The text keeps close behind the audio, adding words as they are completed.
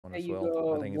one There as you well.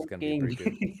 go, I think it's gonna be pretty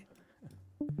good.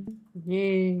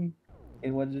 Yay!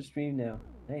 And what's the stream now?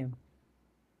 Damn.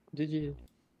 GG.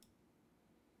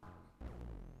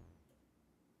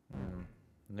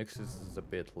 Nuxas is a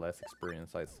bit less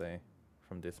experienced, I'd say,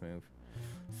 from this move.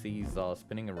 See, he's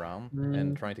spinning around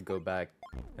and trying to go back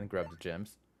and grab the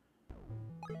gems.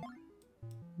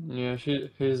 Yeah,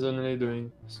 he's only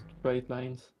doing straight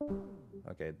lines.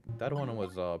 Okay, that one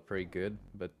was pretty good,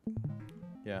 but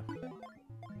yeah.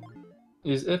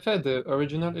 Is Efe the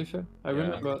original Efe? I Yeah.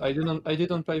 remember I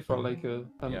didn't play for like a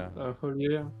whole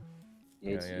year.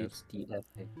 Yeah, Yeah, yeah. it's the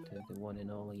FA, the one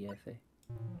and only FA.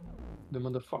 The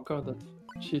motherfucker that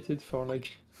cheated for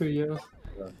like 3 years.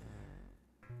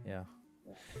 Yeah.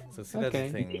 So see, that's the Okay.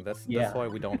 thing. That's Yeah. why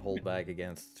we don't hold back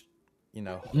against, you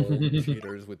know, whole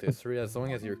cheaters with history. As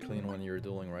long as you're clean when you're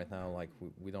dueling right now, like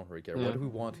we don't really care. Yeah. What we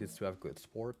want is to have good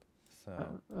sport. So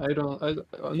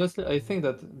Honestly, I think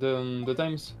that the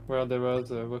times where there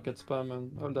was rocket spam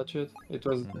and all that shit, it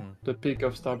was the peak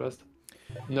of Starburst.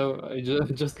 No, I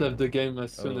just left the game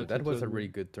as soon as that it was a really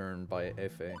good turn by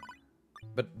FA.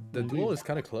 But the duel is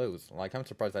kind of close. Like, I'm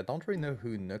surprised. I don't really know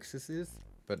who Nuxas is,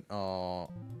 but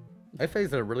FA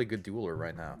is a really good dueler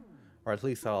right now. Or at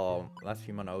least last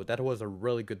few months. Oh, that was a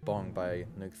really good bong by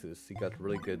Nuxas. He got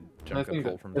really good jump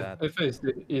control from that. FA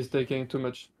is taking too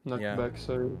much knockback,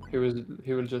 so he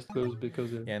will just lose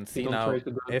because yeah, and see now,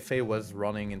 FA was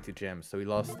running into gems, so he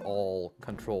lost all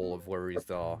control of where he's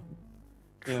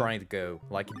trying to go.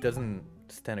 Like, he doesn't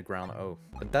stand a ground. Oh,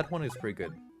 but that one is pretty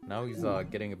good. Now he's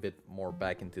getting a bit more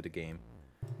back into the game.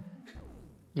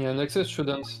 Yeah, Nuxas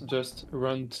shouldn't just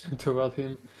run toward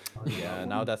him. Yeah,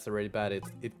 now that's already bad.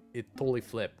 It totally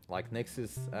flipped. Like,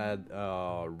 Nuxas had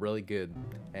really good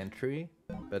entry,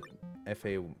 but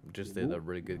FA just did a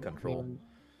really good control.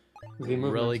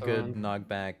 Really good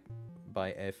knockback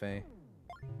by FA.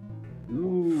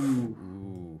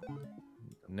 Ooh.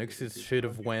 Nuxas should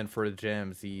have went for the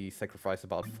gems. He sacrificed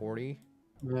about 40.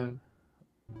 Yeah.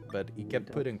 But he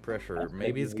kept putting pressure.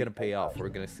 Maybe it's gonna pay off. We're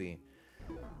gonna see.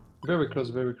 Very close,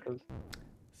 very close.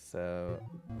 So.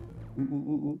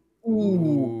 Ooh,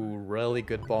 really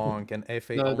good bonk, and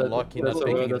FA unlucky not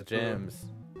taking the gems.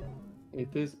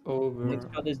 It is over. Next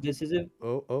shot is decisive.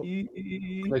 Oh.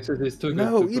 Nuxas is too good.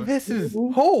 No, he misses.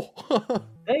 Oh!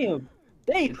 Damn!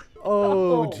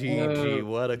 Oh, GG,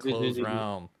 what a close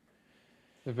round.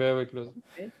 Very close.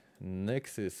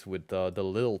 Nuxas with the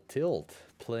little tilt,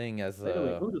 playing as By the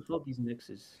way, who the fuck is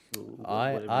Nuxas?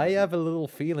 I have a little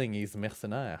feeling he's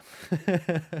mercenaire.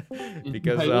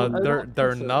 Because there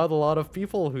are not a lot of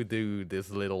people who do this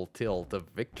little tilt of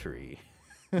victory.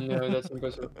 No, that's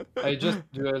impossible. I just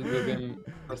dueled with him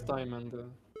last time and...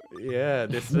 Yeah,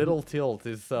 this little tilt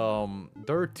is,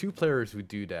 there are two players who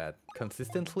do that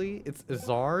consistently. It's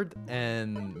Azard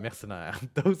and Mercenaire.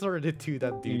 Those are the two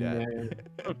that do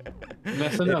that.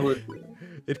 Mercenaire would...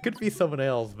 It could be someone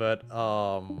else, but,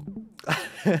 No,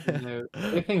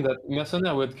 I think that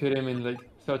Mercenaire would kill him in like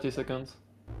 30 seconds.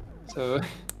 So...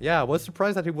 Yeah, I was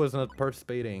surprised that he was not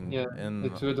participating. Yeah,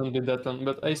 it wouldn't be that long.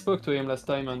 But I spoke to him last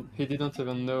time and he didn't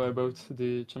even know about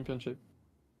the championship.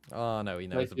 Oh no, he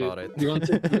knows about it. He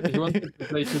wanted to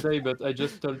play today, but I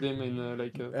just told him in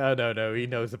like a... Oh no, he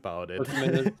knows about it.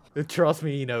 Trust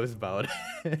me, he knows about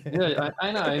it. Yeah,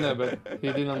 I know, but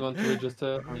he didn't want to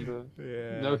register, and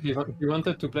yeah. No, he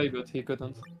wanted to play, but he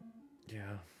couldn't.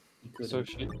 Yeah. So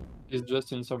he's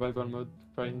just in survival mode,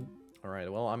 trying. All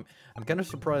right. Well, I'm kind of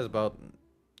surprised about,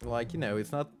 like, you know,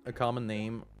 it's not a common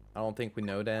name. I don't think we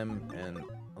know them, and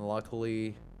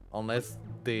luckily, unless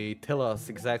they tell us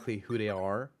exactly who they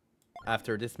are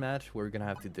after this match, we're gonna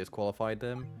have to disqualify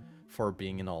them for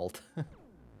being an alt.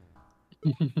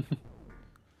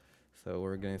 So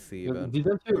we're gonna see. But...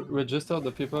 Didn't you register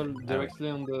the people directly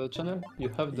on the channel? You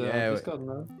have the Discord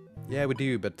now. Yeah, we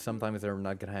do, but sometimes they're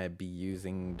not gonna be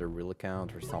using their real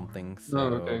account or something. So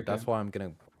okay. That's why I'm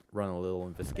gonna run a little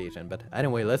investigation. But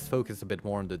anyway, let's focus a bit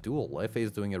more on the duel. FA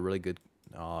is doing a really good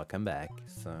comeback,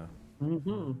 so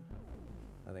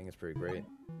I think it's pretty great.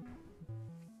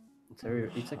 It's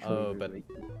actually great.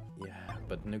 Yeah,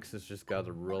 but Nuxas just got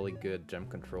a really good gem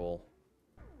control.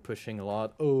 Pushing a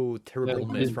lot. Oh, terrible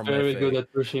miss from FA. Very good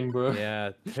at pushing, bro.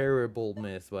 Yeah, terrible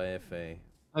miss by FA.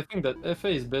 I think that FA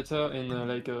is better in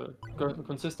like a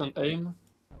consistent aim,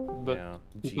 but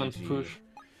he can't push.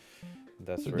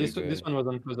 That's really good. This one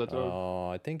wasn't close at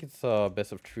all. I think it's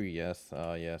best of 3. Yes.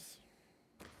 Yes.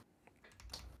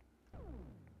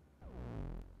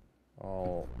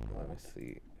 Oh, let me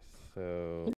see. So.